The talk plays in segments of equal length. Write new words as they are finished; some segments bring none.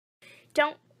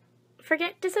don't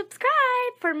forget to subscribe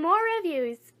for more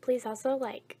reviews. Please also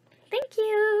like. Thank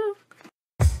you.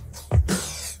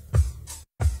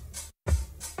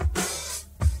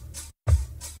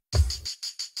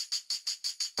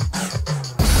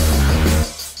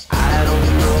 I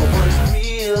don't know what's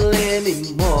real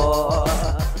anymore.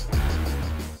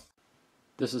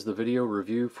 This is the video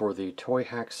review for the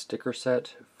Toyhax sticker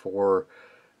set for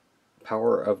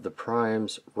Power of the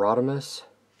Primes Rodimus.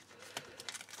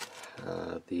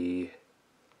 The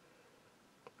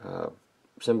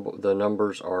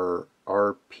numbers are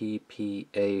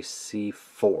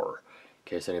RPPAC4, in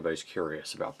case anybody's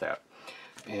curious about that.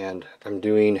 And I'm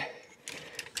doing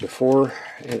before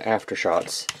and after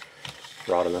shots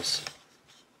Rodimus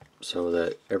so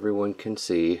that everyone can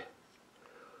see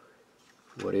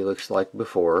what he looks like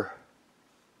before.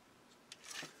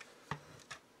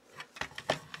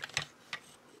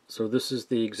 So this is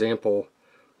the example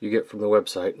you get from the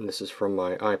website, and this is from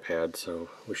my iPad, so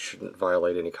we shouldn't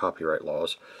violate any copyright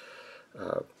laws.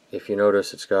 If you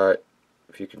notice, it's got,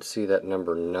 if you can see that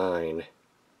number 9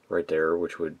 right there,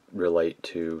 which would relate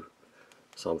to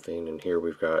something, and here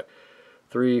we've got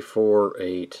 3, 4,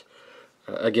 8.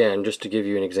 Again, just to give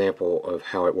you an example of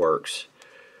how it works.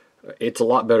 It's a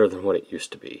lot better than what it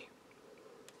used to be,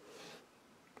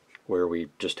 where we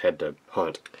just had to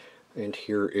hunt. And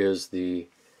here is the,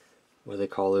 what do they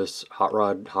call this? Hot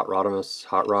rod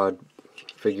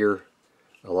figure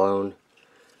alone,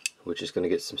 which is going to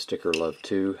get some sticker love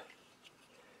too.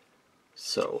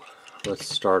 So let's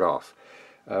start off.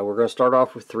 We're going to start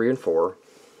off with 3 and 4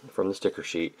 from the sticker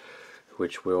sheet,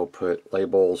 which will put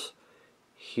labels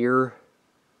here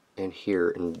and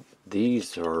here, and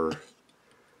these are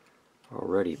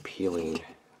already peeling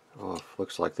off.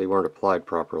 Looks like they weren't applied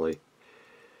properly.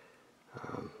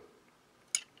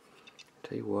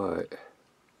 Tell you what,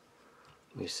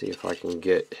 let me see if I can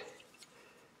get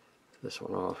this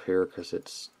one off here, because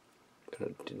it's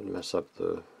didn't mess up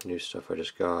the new stuff I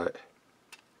just got.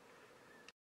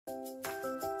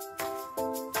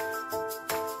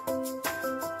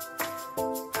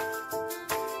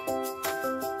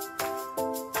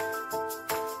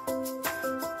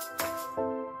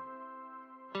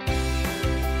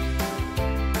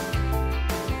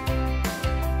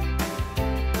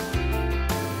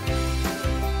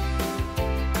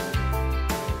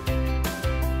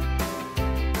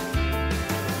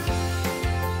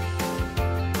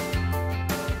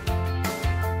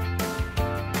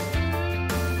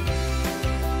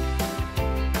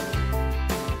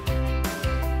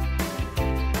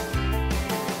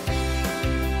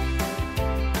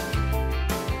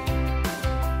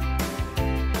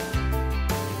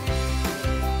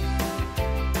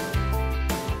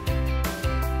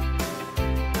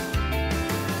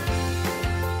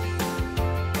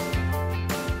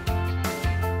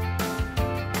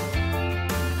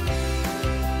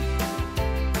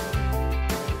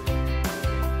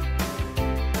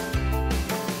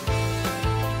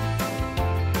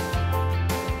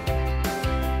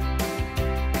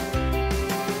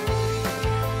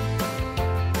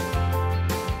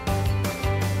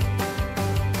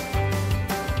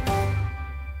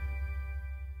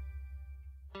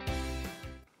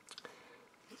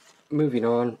 Moving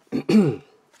on, we're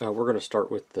going to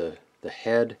start with the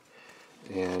head,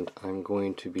 and I'm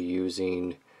going to be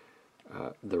using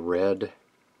the red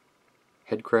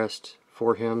head crest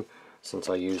for him, since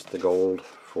I used the gold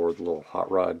for the little hot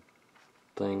rod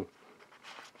thing.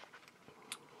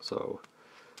 So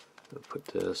I'll put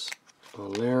this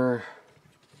on there.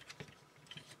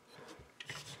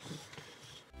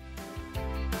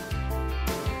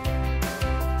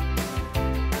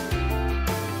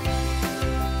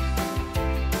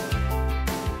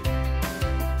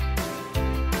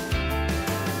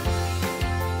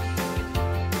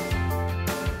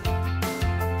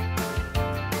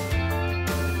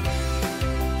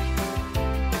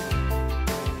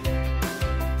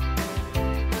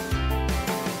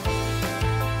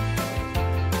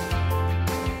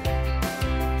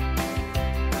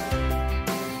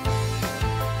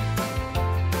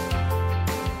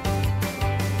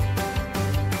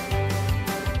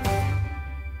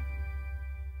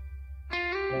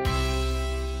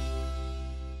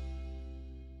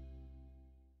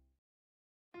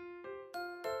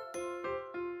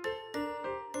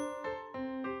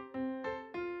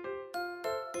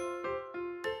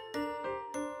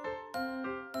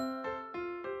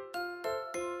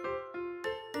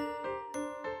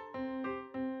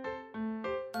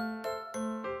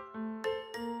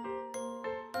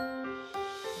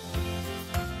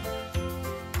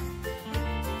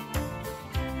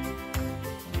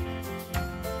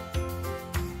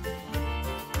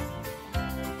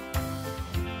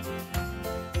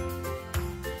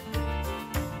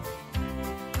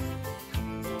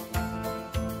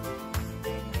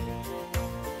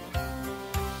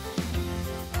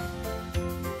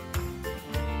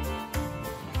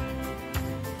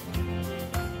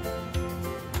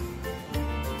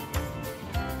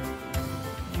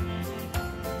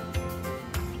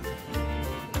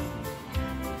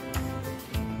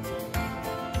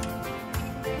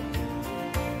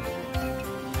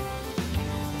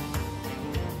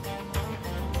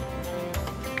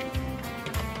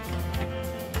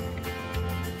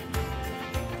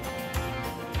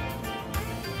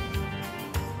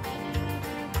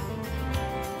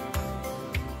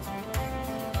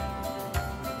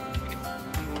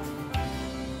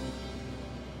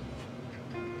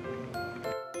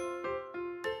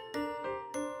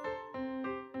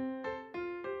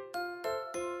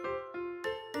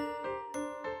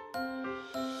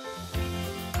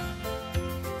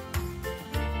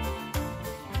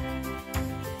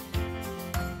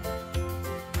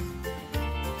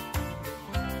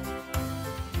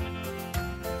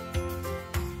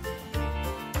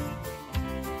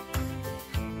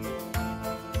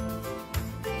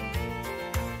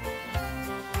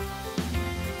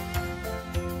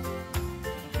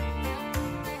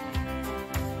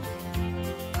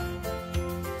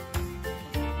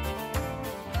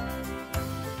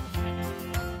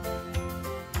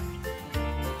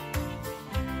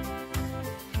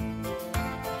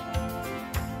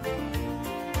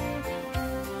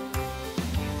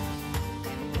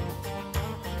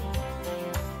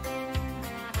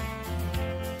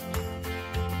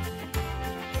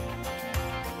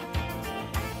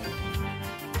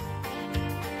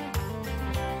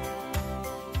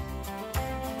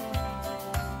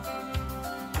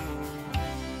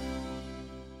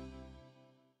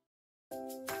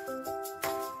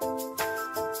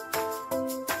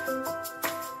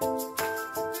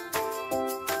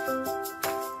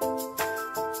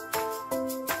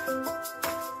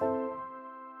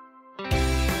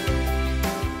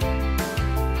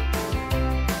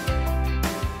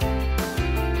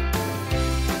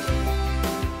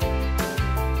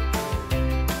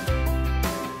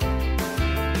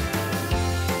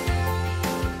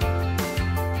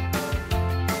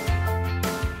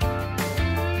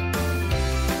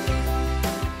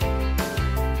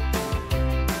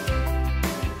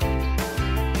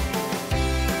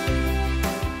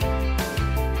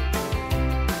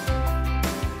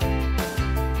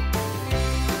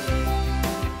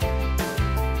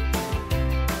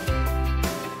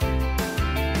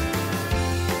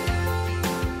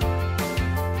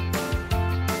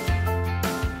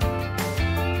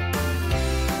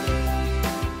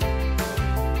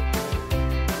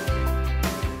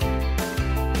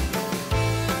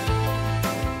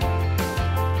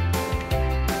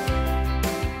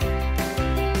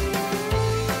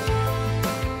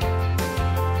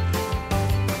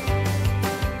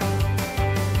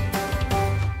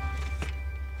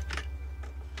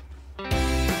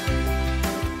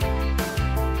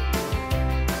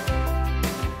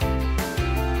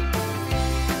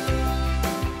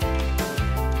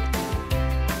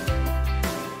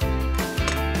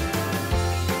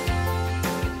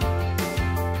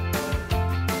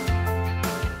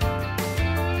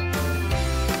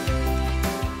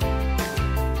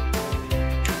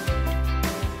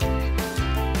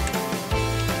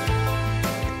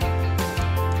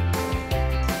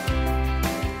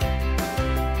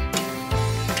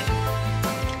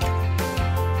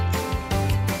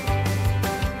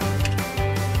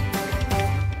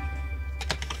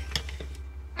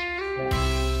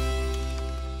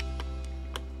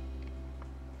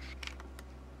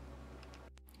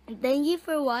 Thank you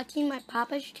for watching my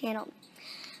Papa's channel.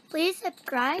 Please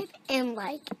subscribe and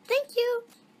like. Thank you.